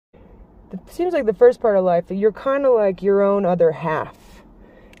seems like the first part of life, you're kind of like your own other half.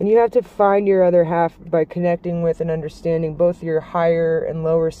 And you have to find your other half by connecting with and understanding both your higher and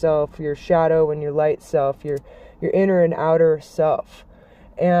lower self, your shadow and your light self, your inner and outer self.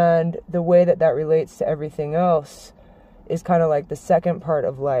 And the way that relates to everything else is kind of like the second part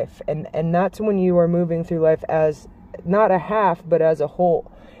of life. And that's when you are moving through life as not a half, but as a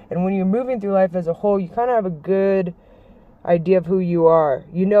whole. And when you're moving through life as a whole, you kind of have a good idea of who you are.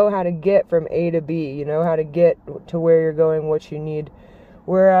 You know how to get from A to B. You know how to get to where you're going, what you need.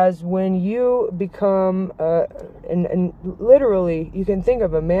 Whereas when you become, and literally, you can think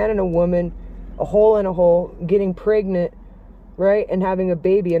of a man and a woman, a hole in a hole, getting pregnant, right? And having a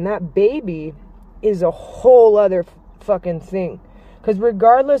baby. And that baby is a whole other fucking thing. Because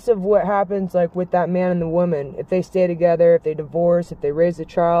regardless of what happens, like with that man and the woman, if they stay together, if they divorce, if they raise a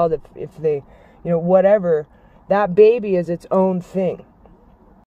child, if they, whatever, that baby is its own thing.